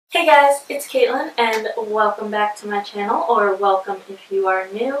Hey guys, it's Caitlin and welcome back to my channel, or welcome if you are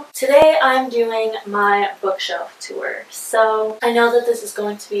new. Today I'm doing my bookshelf tour. So I know that this is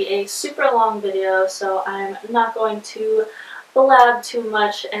going to be a super long video, so I'm not going to blab too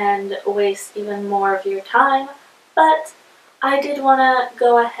much and waste even more of your time, but I did want to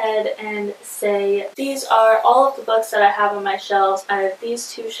go ahead and say these are all of the books that I have on my shelves. I have these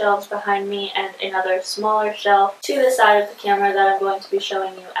two shelves behind me and another smaller shelf to the side of the camera that I'm going to be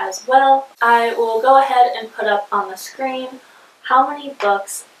showing you as well. I will go ahead and put up on the screen how many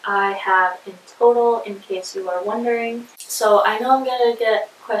books I have in total, in case you are wondering. So I know I'm going to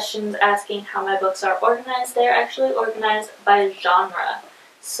get questions asking how my books are organized. They're actually organized by genre.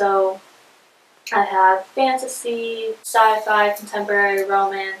 So I have fantasy, sci-fi, contemporary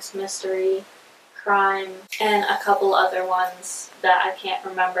romance, mystery, crime, and a couple other ones that I can't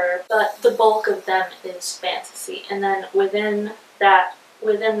remember, but the bulk of them is fantasy. And then within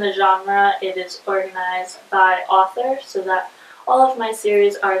the genre, it is organized by author so that all of my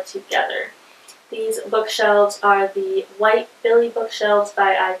series are together. These bookshelves are the White Billy bookshelves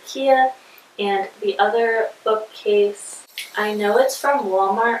by IKEA, and the other bookcase, I know it's from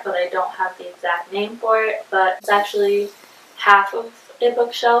Walmart, but I don't have the exact name for it, but it's actually half of a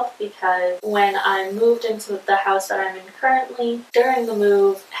bookshelf because when I moved into the house that I'm in currently, during the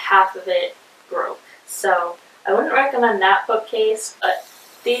move, half of it broke. So I wouldn't recommend that bookcase, but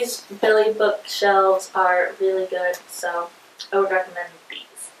these Billy bookshelves are really good, so I would recommend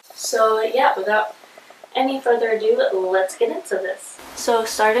these. So yeah, without any further ado, let's get into this. So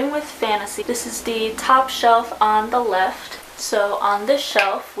starting with fantasy, this is the top shelf on the left. So on this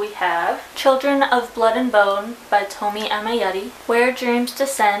shelf we have Children of Blood and Bone by Tomi Amayuti, Where Dreams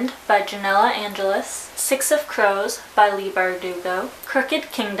Descend by Janella Angelis, Six of Crows by Leigh Bardugo,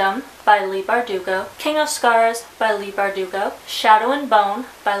 Crooked Kingdom by Leigh Bardugo, King of Scars by Leigh Bardugo, Shadow and Bone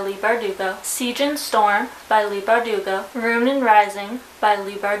by Leigh Bardugo, Siege and Storm by Leigh Bardugo, Rune and Rising by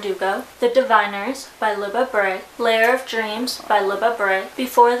Leigh Bardugo, The Diviners by Libba Bray, Lair of Dreams by Libba Bray,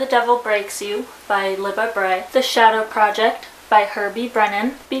 Before the Devil Breaks You by Libba Bray, The Shadow Project by Herbie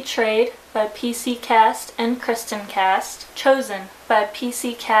Brennan, Betrayed by PC Cast and Kristen Cast, Chosen by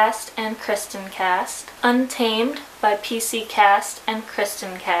PC Cast and Kristen Cast, Untamed by PC Cast and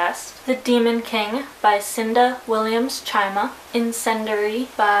Kristen Cast, The Demon King by Cinda Williams Chima, Incendiary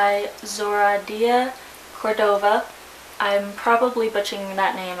by Zoradia Cordova, I'm probably butchering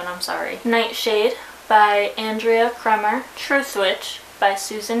that name and I'm sorry, Nightshade by Andrea Kremer, Truthwitch by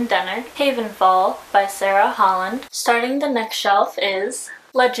Susan Dennard, Havenfall by Sarah Holland. Starting the next shelf is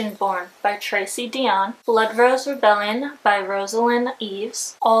Legendborn by Tracy Deonn, Blood Rose Rebellion by Rosalind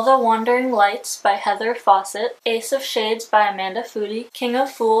Eves, All the Wandering Lights by Heather Fawcett, Ace of Shades by Amanda Foody, King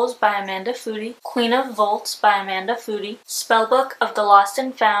of Fools by Amanda Foody, Queen of Volts by Amanda Foody, Spellbook of the Lost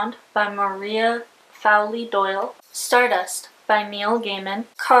and Found by Maria Fowley Doyle, Stardust by Neil Gaiman,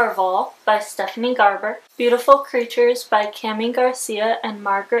 Carval by Stephanie Garber, Beautiful Creatures by Cami Garcia and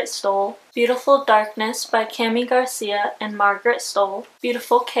Margaret Stoll, Beautiful Darkness by Cami Garcia and Margaret Stoll,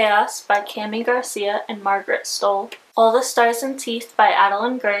 Beautiful Chaos by Cami Garcia and Margaret Stoll, All the Stars and Teeth by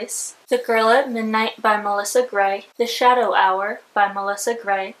Adeline Grace, The Girl at Midnight by Melissa Gray, The Shadow Hour by Melissa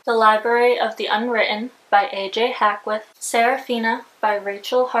Gray, The Library of the Unwritten by A.J. Hackworth, Seraphina by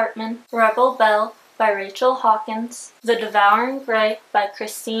Rachel Hartman, Rebel Bell by Rachel Hawkins, The Devouring Grey by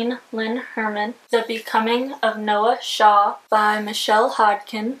Christine Lynn Herman, The Becoming of Noah Shaw by Michelle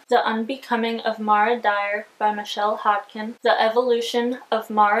Hodkin, The Unbecoming of Mara Dyer by Michelle Hodkin, The Evolution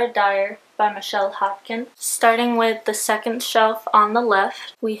of Mara Dyer by Michelle Hodkin. Starting with the second shelf on the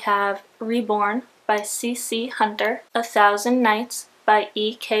left, we have Reborn by C.C. Hunter, A Thousand Nights by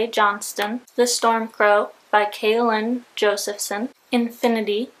E.K. Johnston, The Stormcrow by Kaylin Josephson,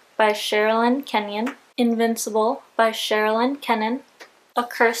 Infinity by Sherilyn Kenyon, Invincible by Sherilyn Kennan, A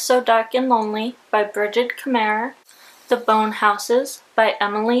Curse So Dark and Lonely by Bridget Kamara, The Bone Houses by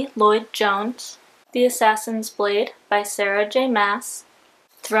Emily Lloyd-Jones, The Assassin's Blade by Sarah J. Maas,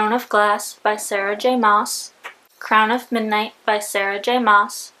 Throne of Glass by Sarah J. Maas, Crown of Midnight by Sarah J.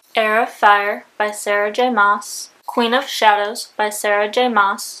 Maas, Heir of Fire by Sarah J. Maas, Queen of Shadows by Sarah J.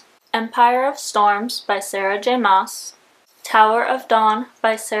 Maas, Empire of Storms by Sarah J. Maas, Tower of Dawn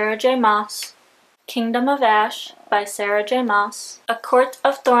by Sarah J. Maas, Kingdom of Ash by Sarah J. Maas, A Court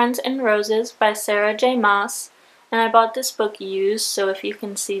of Thorns and Roses by Sarah J. Maas, and I bought this book used, so if you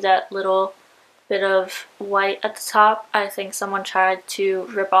can see that little bit of white at the top, I think someone tried to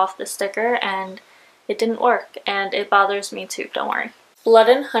rip off the sticker and it didn't work, and it bothers me too, don't worry. Blood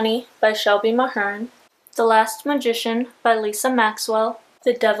and Honey by Shelby Mahern, The Last Magician by Lisa Maxwell,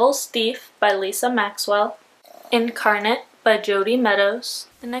 The Devil's Thief by Lisa Maxwell, Incarnate by Jody Meadows.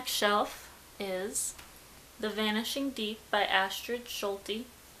 The next shelf is The Vanishing Deep by Astrid Schulte.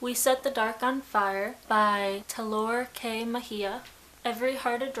 We Set the Dark on Fire by Taylor K. Mahia. Every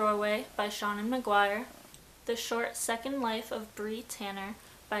Heart a Doorway by Seanan McGuire. The Short Second Life of Bree Tanner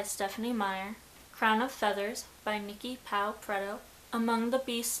by Stephanie Meyer. Crown of Feathers by Nikki Pau Preto. Among the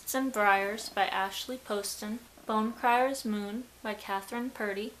Beasts and Briars by Ashley Poston. Bonecryer's Moon by Catherine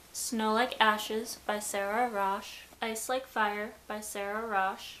Purdy. Snow Like Ashes by Sarah Rosh. Ice Like Fire by Sarah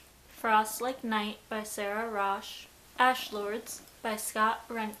Rosh. Frost Like Night by Sarah Rosh. Ash Lords by Scott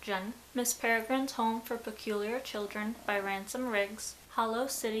Rentgen. Miss Peregrine's Home for Peculiar Children by Ransom Riggs. Hollow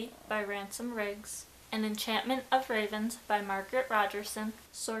City by Ransom Riggs. An Enchantment of Ravens by Margaret Rogerson.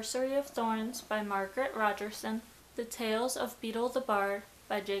 Sorcery of Thorns by Margaret Rogerson. The Tales of Beetle the Bard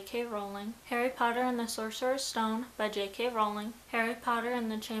by J.K. Rowling. Harry Potter and the Sorcerer's Stone by J.K. Rowling. Harry Potter and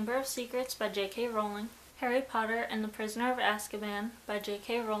the Chamber of Secrets by J.K. Rowling. Harry Potter and the Prisoner of Azkaban by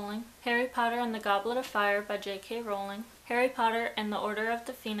J.K. Rowling. Harry Potter and the Goblet of Fire by J.K. Rowling. Harry Potter and the Order of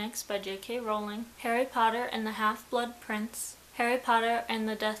the Phoenix by J.K. Rowling. Harry Potter and the Half-Blood Prince. Harry Potter and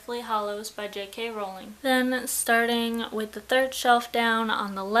the Deathly Hallows by J.K. Rowling. Then, starting with the third shelf down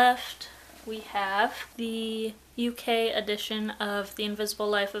on the left, we have the UK edition of The Invisible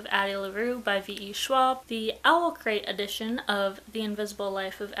Life of Addie LaRue by V.E. Schwab, the Owl Crate edition of The Invisible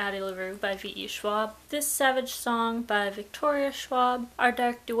Life of Addie LaRue by V.E. Schwab, This Savage Song by Victoria Schwab, Our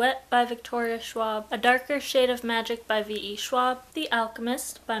Dark Duet by Victoria Schwab, A Darker Shade of Magic by V.E. Schwab, The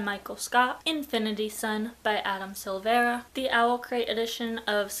Alchemist by Michael Scott, Infinity Sun by Adam Silvera, the Owl Crate edition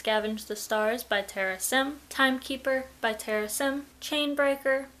of Scavenge the Stars by Tara Sim, Timekeeper by Tara Sim,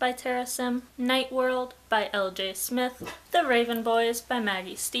 Chainbreaker by Tara Sim, Night World by L.J. Smith, The Raven Boys by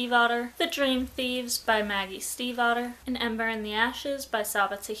Maggie Stiefvater, The Dream Thieves by Maggie Stiefvater, An Ember in the Ashes by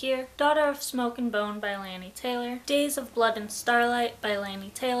Saba Tahir, Daughter of Smoke and Bone by Lanny Taylor, Days of Blood and Starlight by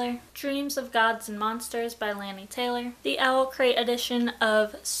Lanny Taylor, Dreams of Gods and Monsters by Lanny Taylor, the Owl Crate edition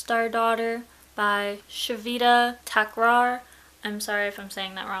of Star Daughter by Shavita Takrar, I'm sorry if I'm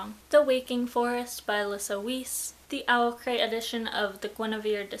saying that wrong, The Waking Forest by Alyssa Weiss, the Owl Crate edition of The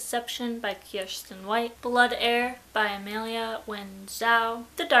Guinevere Deception by Kirsten White, Blood Air by Amelia Wen Zhao,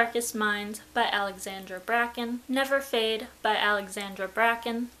 The Darkest Minds by Alexandra Bracken, Never Fade by Alexandra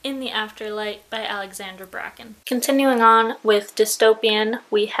Bracken, In the Afterlight by Alexandra Bracken. Continuing on with dystopian,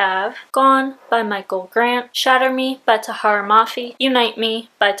 we have Gone by Michael Grant, Shatter Me by Tahar Mafi, Unite Me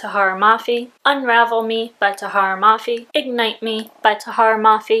by Tahar Mafi, Unravel Me by Tahar Mafi, Ignite Me by Tahar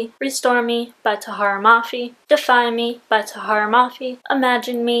Mafi, Restore Me by Tahar Mafi, Defy Me by Tahar Mafi,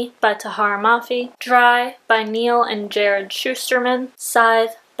 Imagine Me by Tahar Mafi, Dry by Neil and Jared Schusterman,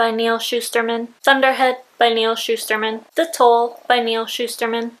 Scythe by Neil Schusterman, Thunderhead by Neil Schusterman, The Toll by Neil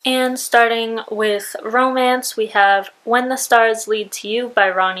Schusterman, and starting with romance, we have When the Stars Lead to You by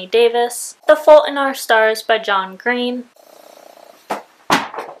Ronnie Davis, The Fault in Our Stars by John Green,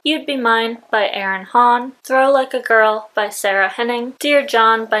 You'd Be Mine by Aaron Hahn, Throw Like a Girl by Sarah Henning, Dear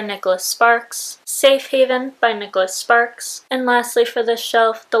John by Nicholas Sparks, Safe Haven by Nicholas Sparks, and lastly for this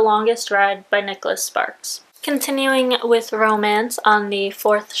shelf, The Longest Ride by Nicholas Sparks. Continuing with romance on the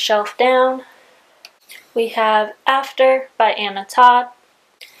fourth shelf down, we have After by Anna Todd,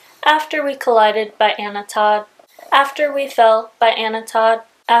 After We Collided by Anna Todd, After We Fell by Anna Todd,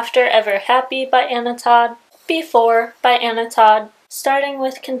 After Ever Happy by Anna Todd, Before by Anna Todd. Starting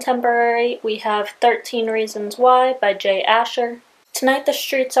with contemporary, we have 13 Reasons Why by Jay Asher, Tonight the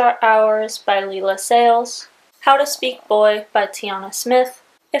Streets Are Ours by Leela Sales, How to Speak Boy by Tiana Smith,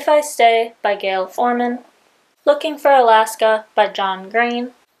 If I Stay by Gail Foreman, Looking for Alaska by John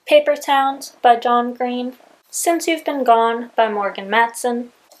Green, Paper Towns by John Green, Since You've Been Gone by Morgan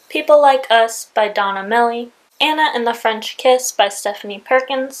Matson, People Like Us by Donna Melly, Anna and the French Kiss by Stephanie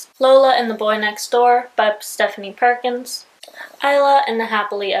Perkins, Lola and the Boy Next Door by Stephanie Perkins, Isla and the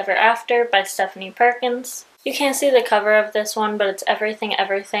Happily Ever After by Stephanie Perkins. You can't see the cover of this one, but it's Everything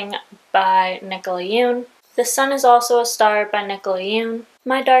Everything by Nicola Yoon. The Sun Is Also a Star by Nicola Yoon.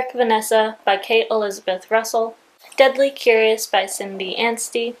 My Dark Vanessa by Kate Elizabeth Russell. Deadly Curious by Cindy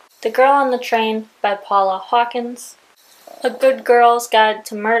Anstey. The Girl on the Train by Paula Hawkins. A Good Girl's Guide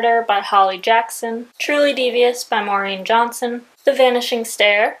to Murder by Holly Jackson. Truly Devious by Maureen Johnson. The Vanishing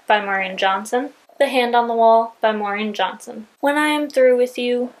Stare by Maureen Johnson. The Hand on the Wall by Maureen Johnson. When I Am Through With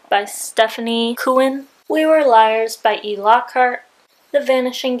You by Stephanie Kuhn. We Were Liars by E. Lockhart. The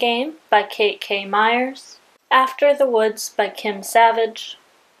Vanishing Game by Kate K. Myers. After the Woods by Kim Savage.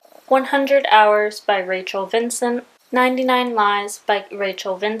 100 Hours by Rachel Vincent. 99 Lies by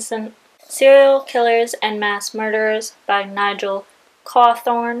Rachel Vincent. Serial Killers and Mass Murderers by Nigel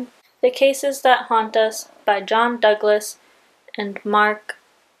Cawthorne. The Cases That Haunt Us by John Douglas and Mark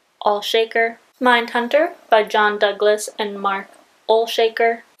Allshaker. Mindhunter by John Douglas and Mark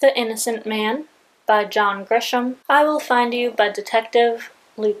Allshaker. The Innocent Man by John Grisham. I Will Find You by Detective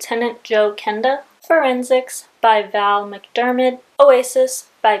Lieutenant Joe Kenda. Forensics by Val McDermid. Oasis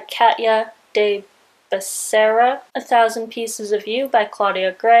by Katya de Becerra. 1,000 Pieces of You by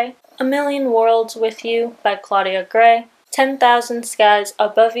Claudia Gray. A Million Worlds with You by Claudia Gray. 10,000 Skies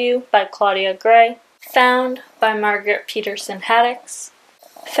Above You by Claudia Gray. Found by Margaret Peterson Haddix.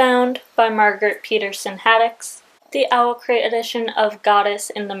 Found by Margaret Peterson Haddix. The Owl Crate edition of Goddess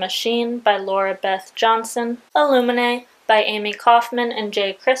in the Machine by Laura Beth Johnson. Illuminae by Amy Kaufman and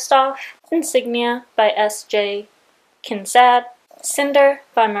Jay Kristoff. Insignia by S.J. Kinsad. Cinder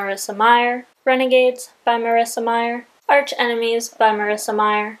by Marissa Meyer. Renegades by Marissa Meyer. Arch Enemies by Marissa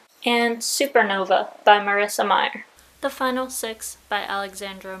Meyer. And Supernova by Marissa Meyer. The Final Six by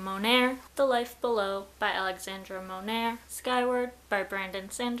Alexandra Monaire. The Life Below by Alexandra Monaire. Skyward by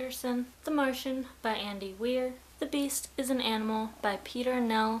Brandon Sanderson. The Martian by Andy Weir. The Beast is an Animal by Peter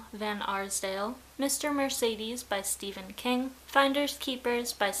Nell Van Arsdale. Mr. Mercedes by Stephen King. Finders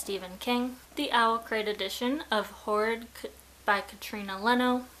Keepers by Stephen King. The Owl Crate edition of Horde by Katrina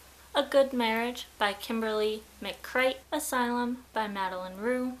Leno. A Good Marriage by Kimberly McCreight. Asylum by Madeline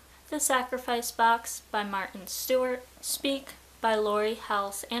Rue. The Sacrifice Box by Martin Stewart. Speak by Lori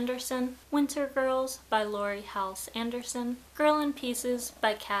Halse Anderson. Winter Girls by Lori Halse Anderson. Girl in Pieces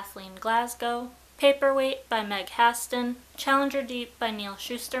by Kathleen Glasgow. Paperweight by Meg Haston. Challenger Deep by Neil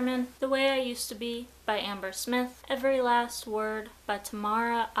Schusterman. The Way I Used to Be by Amber Smith. Every Last Word by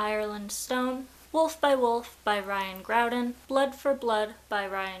Tamara Ireland Stone. Wolf by Wolf by Ryan Groudon. Blood for Blood by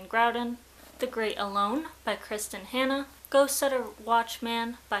Ryan Groudon. The Great Alone by Kristen Hanna. Ghost Setter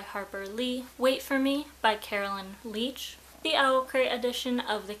Watchman by Harper Lee. Wait for Me by Carolyn Leach. The Owl Crate edition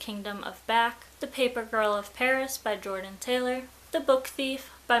of The Kingdom of Back. The Paper Girl of Paris by Jordan Taylor. The Book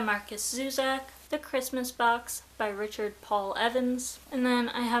Thief by Marcus Zuzak. The Christmas Box by Richard Paul Evans. And then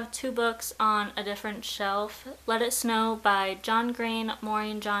I have 2 books on a different shelf. Let It Snow by John Green,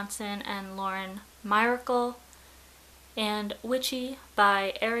 Maureen Johnson, and Lauren Miracle. And Witchy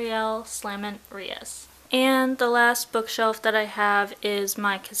by Ariel Slamant Reyes. And the last bookshelf that I have is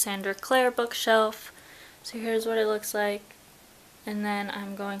my Cassandra Clare bookshelf. So here's what it looks like. And then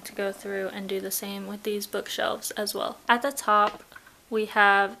I'm going to go through and do the same with these bookshelves as well. At the top, we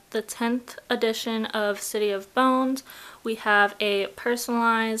have the 10th edition of City of Bones. We have a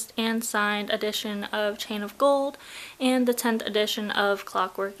personalized and signed edition of Chain of Gold and the 10th edition of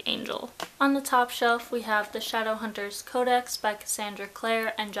Clockwork Angel. On the top shelf, we have the Shadowhunters Codex by Cassandra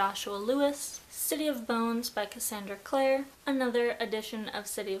Clare and Joshua Lewis. City of Bones by Cassandra Clare, another edition of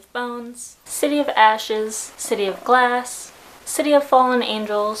City of Bones. City of Ashes, City of Glass, City of Fallen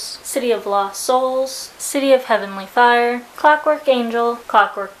Angels, City of Lost Souls, City of Heavenly Fire, Clockwork Angel,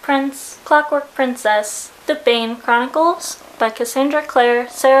 Clockwork Prince, Clockwork Princess, The Bane Chronicles by Cassandra Clare,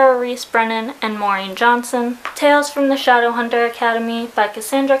 Sarah Reese Brennan, and Maureen Johnson, Tales from the Shadowhunter Academy by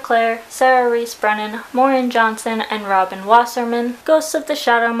Cassandra Clare, Sarah Reese Brennan, Maureen Johnson, and Robin Wasserman, Ghosts of the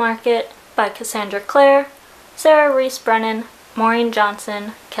Shadow Market by Cassandra Clare, Sarah Reese Brennan, Maureen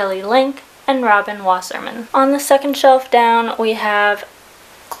Johnson, Kelly Link, and Robin Wasserman. On the second shelf down, we have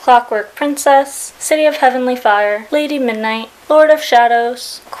Clockwork Princess, City of Heavenly Fire, Lady Midnight, Lord of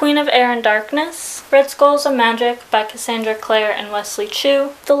Shadows, Queen of Air and Darkness, Red Skulls of Magic by Cassandra Clare and Wesley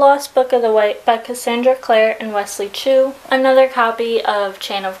Chu, The Lost Book of the White by Cassandra Clare and Wesley Chu, another copy of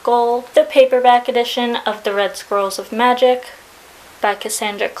Chain of Gold, the paperback edition of The Red Scrolls of Magic by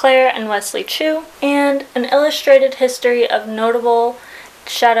Cassandra Clare and Wesley Chu, and an illustrated history of notable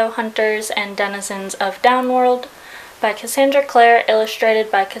shadow hunters and denizens of Downworld by Cassandra Clare, illustrated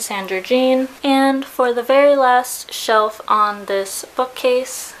by Cassandra Jean. And for the very last shelf on this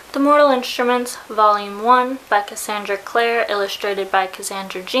bookcase, The Mortal Instruments, Volume 1 by Cassandra Clare, illustrated by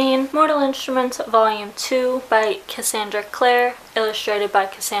Cassandra Jean. Mortal Instruments, Volume 2 by Cassandra Clare, illustrated by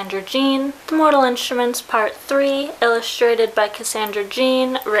Cassandra Jean. The Mortal Instruments, Part 3, illustrated by Cassandra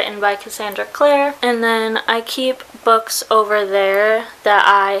Jean, written by Cassandra Clare. And then I keep books over there that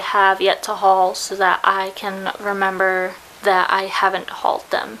I have yet to haul so that I can remember that I haven't hauled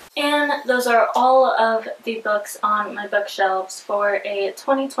them. And those are all of the books on my bookshelves for a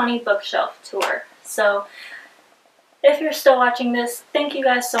 2020 bookshelf tour. So if you're still watching this, thank you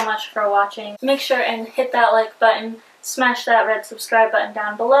guys so much for watching. Make sure and hit that like button, smash that red subscribe button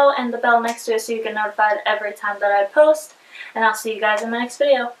down below and the bell next to it so you get notified every time that I post. And I'll see you guys in my next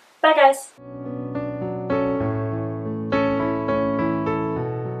video. Bye guys!